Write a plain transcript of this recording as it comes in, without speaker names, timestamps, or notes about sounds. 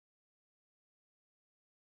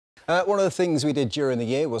One of the things we did during the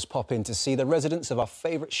year was pop in to see the residents of our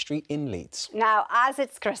favourite street in Leeds. Now, as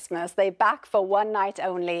it's Christmas, they're back for one night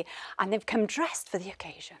only and they've come dressed for the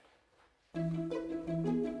occasion.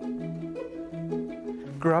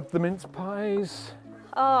 Grab the mince pies.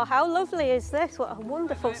 Oh, how lovely is this? What a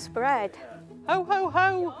wonderful spread. Ho, ho,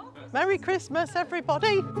 ho! Merry Christmas,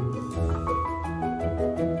 everybody!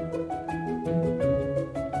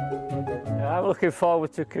 I'm looking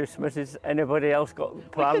forward to Christmas. Has anybody else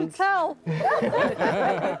got plans? I can tell.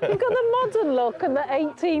 You've got the modern look and the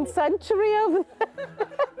 18th century over there.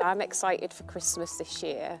 I'm excited for Christmas this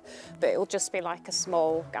year, but it'll just be like a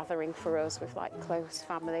small gathering for us with like close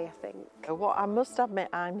family, I think. What I must admit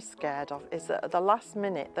I'm scared of is that at the last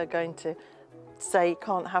minute they're going to say you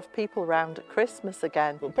can't have people round at Christmas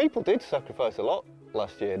again. Well, people did sacrifice a lot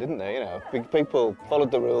last year, didn't they? You know, people followed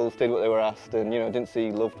the rules, did what they were asked, and didn't see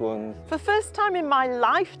loved ones. For the first time in my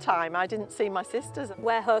lifetime, I didn't see my sisters.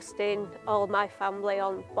 We're hosting all my family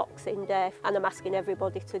on Boxing Day, and I'm asking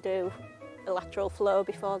everybody to do a lateral flow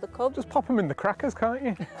before the come. Just pop them in the crackers, can't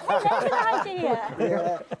you? Oh, that's an idea.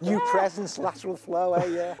 Yeah. New presents, lateral flow,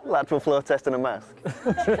 yeah. Lateral flow test and a mask.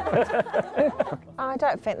 I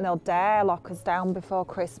don't think they'll dare lock us down before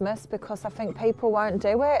Christmas because I think people won't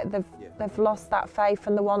do it. They've lost that faith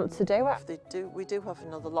and the want to do it. If we do have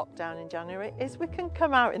another lockdown in January, is we can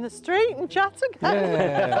come out in the street and chat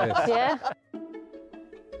again. Yes. Yeah.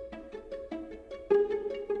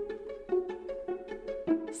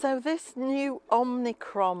 So this new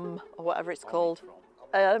Omicron, or whatever it's called,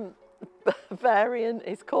 variant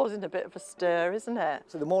is causing a bit of a stir, isn't it?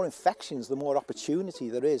 So the more infections, the more opportunity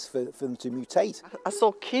there is for them to mutate. I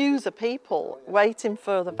saw queues of people waiting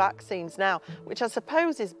for the vaccines now, which I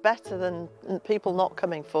suppose is better than people not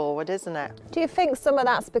coming forward, isn't it? Do you think some of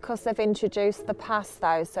that's because they've introduced the pass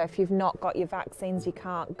though, so if you've not got your vaccines you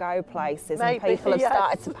can't go places? Maybe, and people have yes.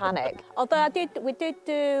 started to panic? Although we did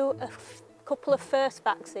do a couple of first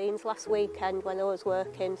vaccines last weekend when I was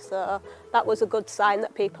working, so that was a good sign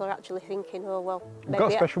that people are actually thinking, oh well, maybe... We've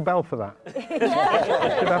got a special bell for that.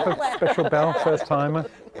 Yeah. Should have a special bell, first timer.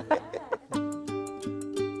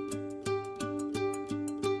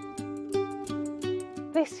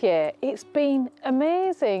 This year, it's been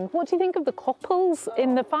amazing. What do you think of the couples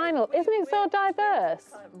in the final? Isn't it so diverse?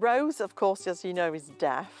 Rose, of course, as you know, is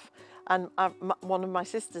deaf, and one of my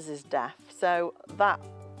sisters is deaf, so that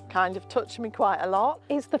kind of touched me quite a lot.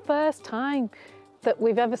 It's the first time that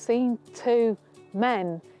we've ever seen two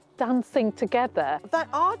men dancing together. That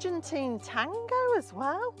Argentine tango as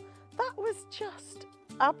well, that was just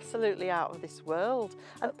absolutely out of this world.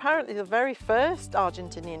 And apparently the very first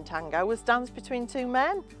Argentinian tango was danced between two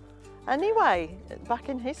men. Anyway, back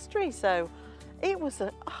in history, so it was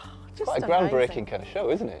just quite a groundbreaking kind of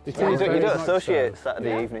show, isn't it? You don't associate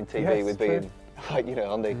Saturday evening TV with being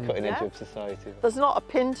on the cutting edge of society. There's not a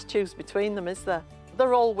pin to choose between them, is there?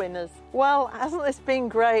 They're all winners. Well, hasn't this been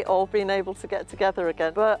great, all being able to get together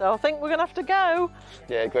again? But I think we're going to have to go.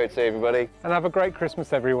 Yeah, great to see everybody. And have a great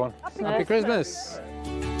Christmas, everyone. Happy Christmas.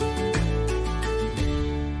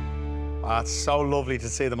 It's so lovely to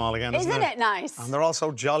see them all again, isn't Isn't it nice? And they're all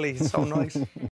so jolly, it's so nice.